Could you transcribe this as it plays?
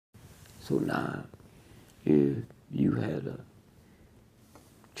So now, if you had a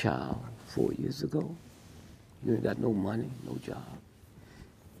child 4 years ago, you ain't got no money, no job.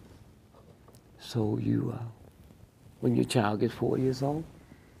 So you, when your child gets 4 years old,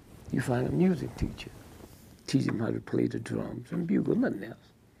 you find a music teacher. Teach him how to play the drums and bugle, nothing else.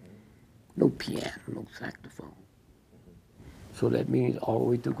 No piano, no saxophone. So that means all the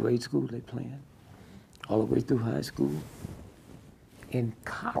way through grade school they playing, all the way through high school. In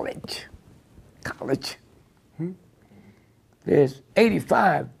college, there's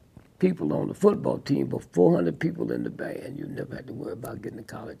 85 people on the football team, but 400 people in the band. You never had to worry about getting a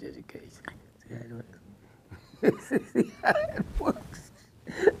college education. See how it works? See how it works?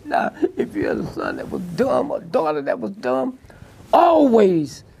 Now, if you had a son that was dumb or a daughter that was dumb,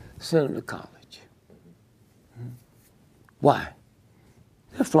 always send them to college. Why?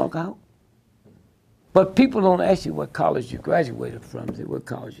 They'll flunk out. But people don't ask you what college you graduated from, they say what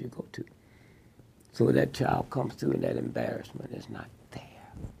college you go to. So when that child comes through and that embarrassment is not there.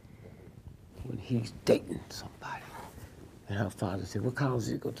 When he's dating somebody, and her father said, what college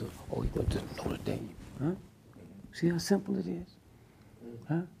did you go to? Oh, he go to Notre Dame. Huh? See how simple it is?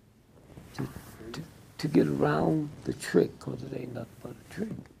 Huh? To get around the trick, because it ain't nothing but a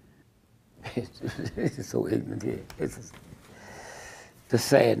trick. It's so ignorant here. It's the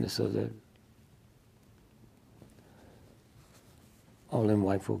sadness of that. All them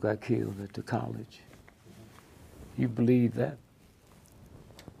white folk got killed at the college. You believe that?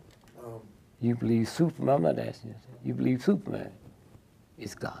 You believe Superman? I'm not asking you. You believe Superman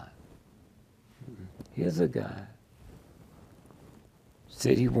is God. Here's a guy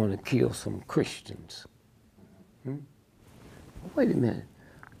said he wanted to kill some Christians. Wait a minute.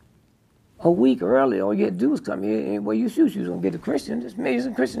 A week earlier, all you had to do was come here, and well, you shoot, you was gonna get a Christian. There's millions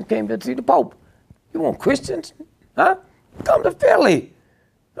of Christians came here to see the Pope. You want Christians? Huh? Come to Philly.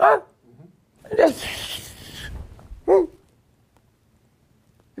 Huh? Just,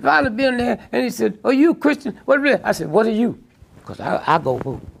 If I'd have been there and he said, oh, you a Christian? What really? I said, what are you? Because I go,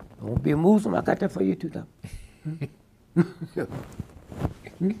 oh, I won't be a Muslim. I got that for you too, though.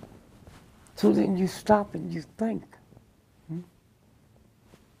 So then you stop and you think.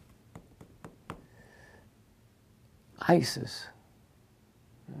 ISIS.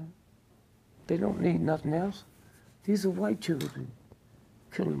 They don't need nothing else. These are white children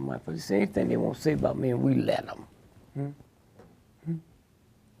killing white folks. It's anything they want to say about me, and we let them.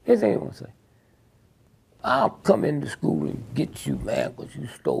 Here's anything they want to say. I'll come into school and get you, man, because you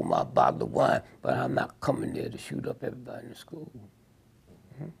stole my bottle of wine, but I'm not coming there to shoot up everybody in the school.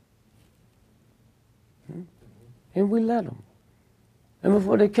 And we let them. And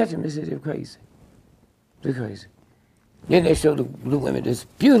before they catch them, they say they're crazy. They're crazy. Then they show the blue women, this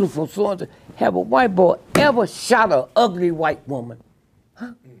beautiful so-and-so. Have a white boy ever shot an ugly white woman?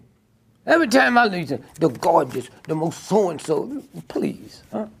 Huh? Every time I leave, the gorgeous, the most so-and-so, please.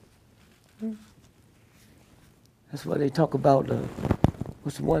 Huh? That's why they talk about,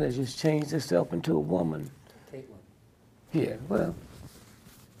 what's the one that just changed herself into a woman? Caitlyn. Yeah, well,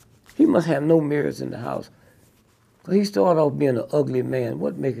 he must have no mirrors in the house. He started off being an ugly man.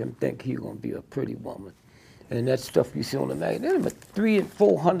 What make him think he's gonna be a pretty woman? And that stuff you see on the magazine, they're $300,000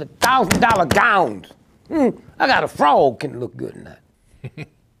 and $400,000 gowns. I got a frog can look good in that.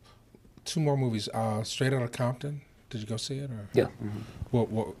 2 more movies. Straight Outta Compton. Did you go see it? Or? Yeah.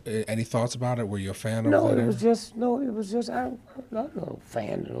 What? Any thoughts about it? Were you a fan of it? it? It was just I'm not a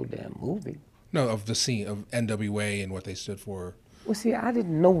fan of no damn movie. No, of the scene of NWA and what they stood for. Well, see, I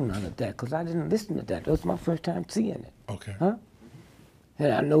didn't know none of that because I didn't listen to that. That was my first time seeing it. Okay. Huh?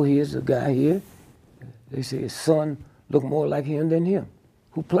 And I know here's a guy here. They say his son looked more like him than him.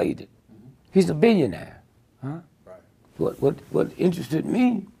 Who played it? He's a billionaire. Huh? Right. What interested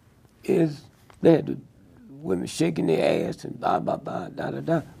me is they had the women shaking their ass and blah, blah, blah, da, da,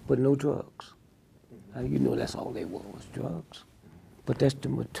 da, but no drugs. Now, you know that's all they were was drugs. But that's the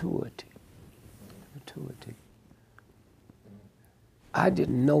maturity. Maturity. I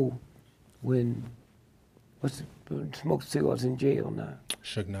didn't know when, smoked cigarettes in jail now.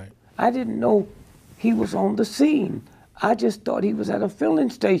 Suge Knight. I didn't know he was on the scene. I just thought he was at a filling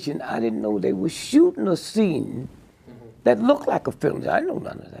station. I didn't know they were shooting a scene that looked like a filling station. I didn't know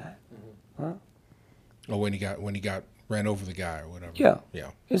none of that. Huh? Oh, when he got ran over the guy or whatever. Yeah.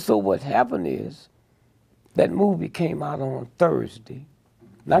 Yeah. And so what happened is that movie came out on Thursday,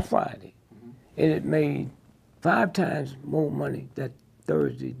 not Friday, and it made 5 times more money that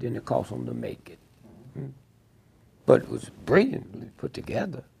Thursday than it cost them to make it. But it was brilliantly put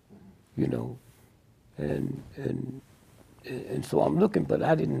together, you know. And so I'm looking, but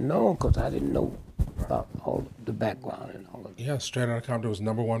I didn't know because I didn't know about all the background and all of it. Yeah, Straight Outta Compton was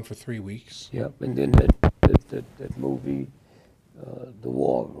 #1 for 3 weeks. Yep, and then that movie, The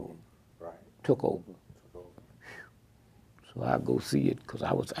War Room, took over. So I go see it because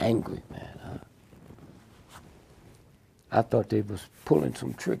I was angry, man. I thought they was pulling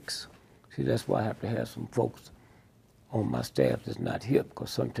some tricks. See, that's why I have to have some folks on my staff that's not hip,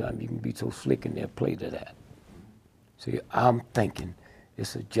 because sometimes you can be so slick in their play to that. See, I'm thinking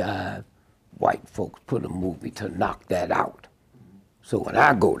it's a jive, white folks put a movie to knock that out. So when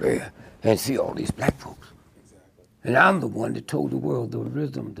I go there and see all these black folks, and I'm the one that told the world the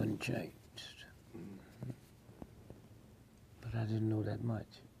rhythm done changed. But I didn't know that much.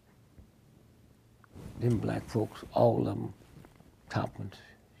 Them black folks, all of them, top ones,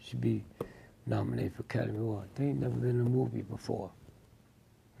 should be nominated for Academy Award. They ain't never been in a movie before.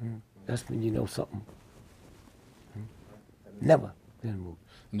 That's when you know something. Never been in a movie.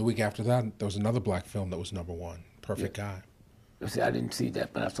 And the week after that, there was another black film that was #1, Perfect Guy. See, I didn't see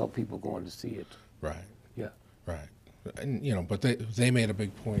that, but I saw people going to see it. Right. Yeah. Right. And, you know, but they made a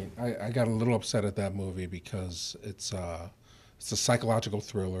big point. I got a little upset at that movie because it's a psychological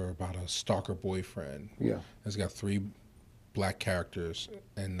thriller about a stalker boyfriend. Yeah. It's got 3 black characters,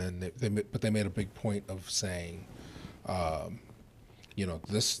 and then they made a big point of saying, you know,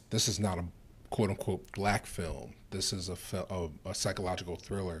 this is not a quote unquote black film. This is a psychological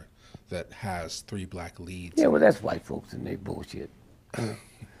thriller that has 3 black leads. Yeah, well, that's white folks and they bullshit.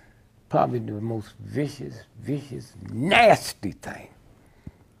 Probably the most vicious, nasty thing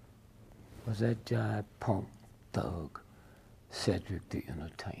was that jive punk thug, Cedric the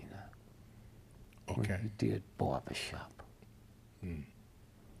Entertainer. Okay. When he did Barbershop.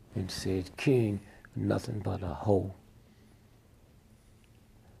 And said, King, nothing but a hoe.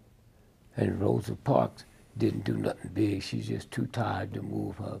 And Rosa Parks didn't do nothing big. She's just too tired to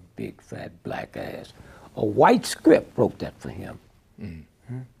move her big, fat, black ass. A white script wrote that for him.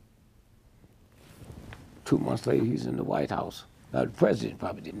 2 months later, he's in the White House. Now, the president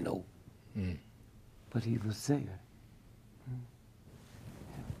probably didn't know, but he was there.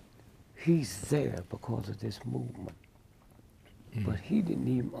 He's there because of this movement. But he didn't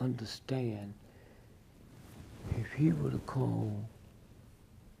even understand if he would have called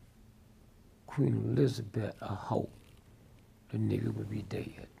Queen Elizabeth a hoe, the nigga would be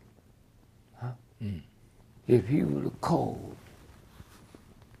dead. Huh? If he would have called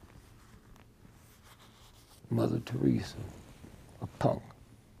Mother Teresa a punk,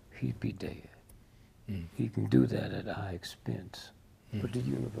 he'd be dead. He can do that at our expense, but the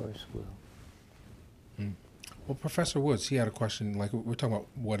universe will. Well, Professor Woods, he had a question. Like, we're talking about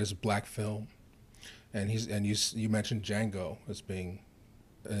what is black film, and you mentioned Django as being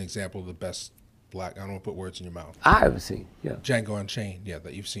an example of the best black. I don't want to put words in your mouth. I ever seen, yeah. Django Unchained, yeah,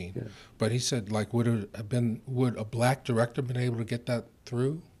 that you've seen. Yeah. But he said, like, would a black director been able to get that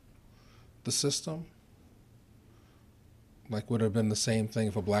through the system? Like, would it have been the same thing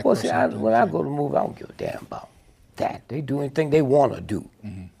if a black Well, person? see, when I go to move, I don't give a damn about that. They do anything they want to do,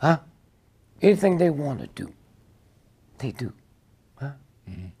 huh? Anything they want to do, they do, huh?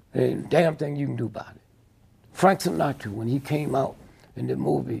 Ain't a damn thing you can do about it. Frank Sinatra, when he came out in the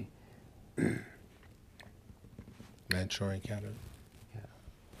movie, Manchurian Candidate.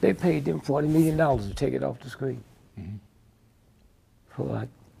 they paid them $40 million to take it off the screen for like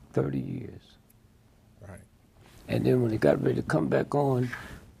 30 years. Right. And then when they got ready to come back on,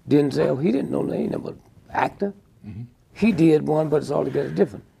 Denzel, he didn't know nothing about actor. He did one, but it's altogether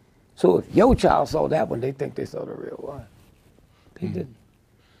different. So if your child saw that one, they think they saw the real one. They didn't.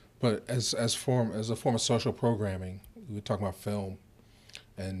 But as a form of social programming, we were talking about film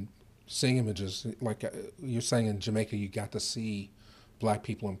and seeing images. Like you're saying, in Jamaica, you got to see black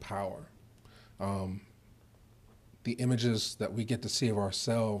people in power. The images that we get to see of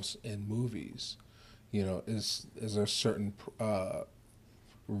ourselves in movies, you know, is there a certain I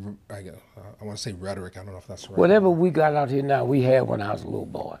want to say rhetoric. I don't know if that's right. Whatever we got out here now, we had when I was a little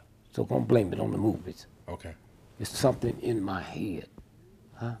boy. So don't blame it on the movies. Okay. It's something in my head.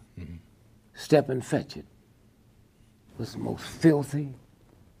 Huh? Step and Fetch It was the most filthy,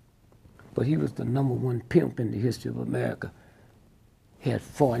 but he was the #1 pimp in the history of America. He had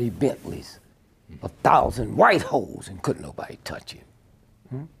 40 Bentleys, 1,000 white hoes, and couldn't nobody touch him.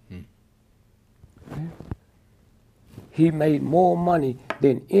 Yeah. He made more money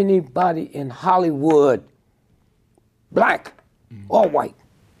than anybody in Hollywood, black or white.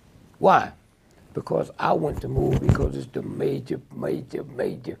 Why? Because I went to movie because it's the major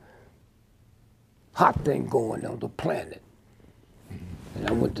hot thing going on the planet. And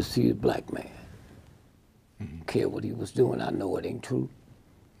I went to see a black man. Care what he was doing, I know it ain't true.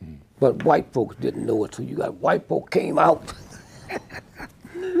 But white folks didn't know it, so you got white folk came out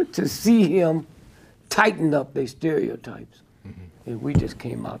to see him tighten up their stereotypes. And we just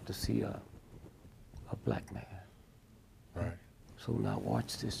came out to see a black man. Right. So now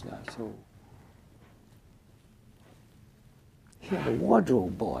watch this now. So he had a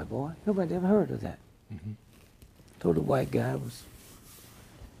wardrobe boy. Nobody ever heard of that. So the white guy was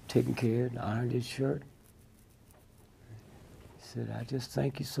taking care and ironed his shirt. He said, I just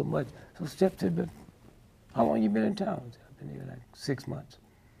thank you so much. So Steph said, how long you been in town? I said, I've been here like 6 months.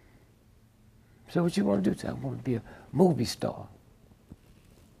 So what you want to do? I said, I want to be a movie star.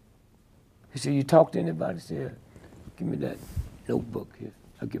 He said, you talk to anybody? He said, give me that notebook here.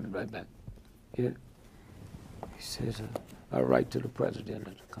 I'll give it right back. Here. He says, I'll write to the president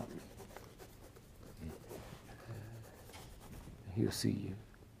of the company. He'll see you.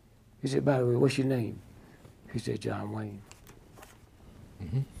 He said, by the way, what's your name? He said, John Wayne.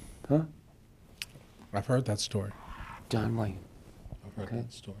 Huh? I've heard that story. John Wayne. I've heard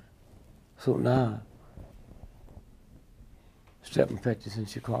that story. So now, Stephen Pettis in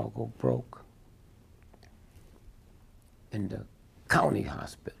Chicago broke in the county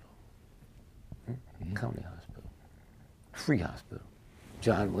hospital. County hospital. Free hospital.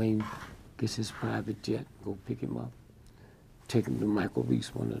 John Wayne gets his private jet, go pick him up, take him to Michael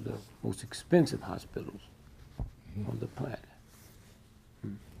Reese, one of the most expensive hospitals on the planet.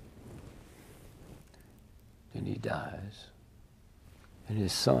 Then he dies. And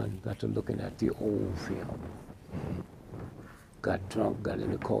his son got to looking at the old film. Got drunk, got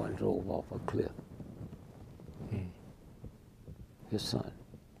in the car and drove off a cliff. His son.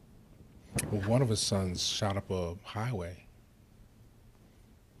 Well, one of his sons shot up a highway.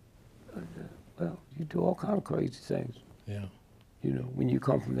 Well, you do all kind of crazy things. Yeah. You know, when you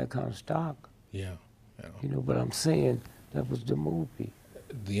come from that kind of stock. Yeah. You know, but I'm saying that was the movie.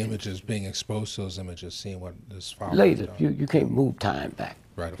 The images, being exposed to those images, seeing what his father Later, had done. you can't move time back.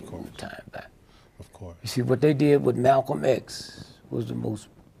 Right, of course. Move time back. Of course. You see, what they did with Malcolm X was the most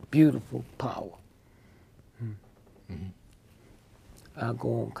beautiful power. I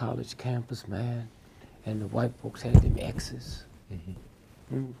go on college campus, man, and the white folks had them X's.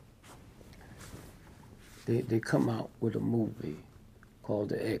 They come out with a movie called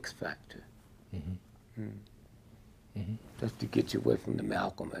The X Factor. That's to get you away from the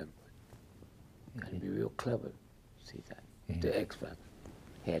Malcolm. Got to be real clever. See that? The X Factor.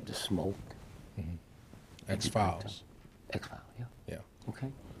 Had the smoke. X-Files. X-Files, yeah. Yeah. Okay.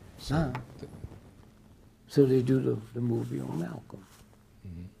 So they do the movie on Malcolm.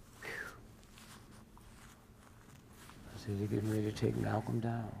 I said, they're getting ready to take Malcolm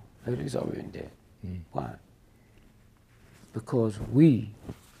down. He's already dead. Why? Because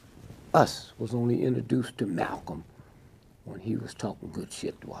us, was only introduced to Malcolm when he was talking good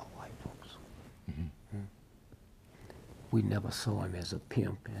shit to our white folks. We never saw him as a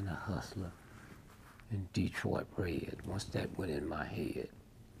pimp and a hustler in Detroit Red. Once that went in my head,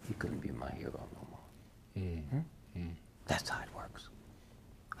 he couldn't be my hero no more. That's how it works.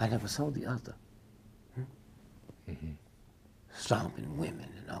 I never saw the other. Stomping women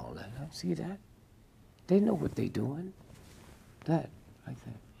and all that. I see that. They know what they're doing. That, I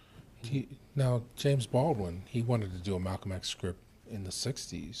think. Now, James Baldwin, he wanted to do a Malcolm X script in the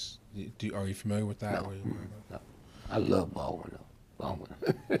 60s. Are you familiar with that? No. I love Baldwin, though. Baldwin.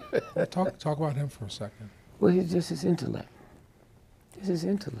 Talk about him for a second. Well, he's just his intellect. It's his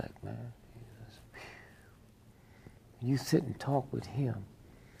intellect, man. When you sit and talk with him,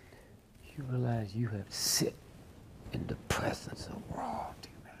 you realize you have sit in the presence of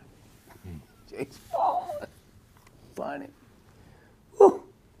royalty, man. James Baldwin. Funny. Woo.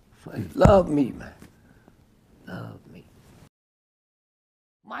 Funny. Love me, man. Love me.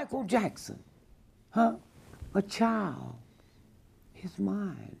 Michael Jackson. Huh? A child. His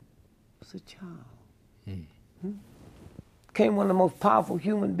mind was a child. Became one of the most powerful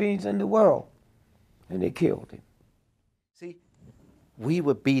human beings in the world. And they killed him. See, we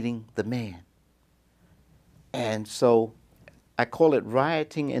were beating the man. And so I call it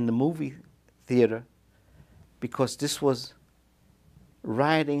rioting in the movie theater because this was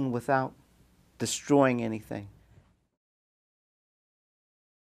rioting without destroying anything.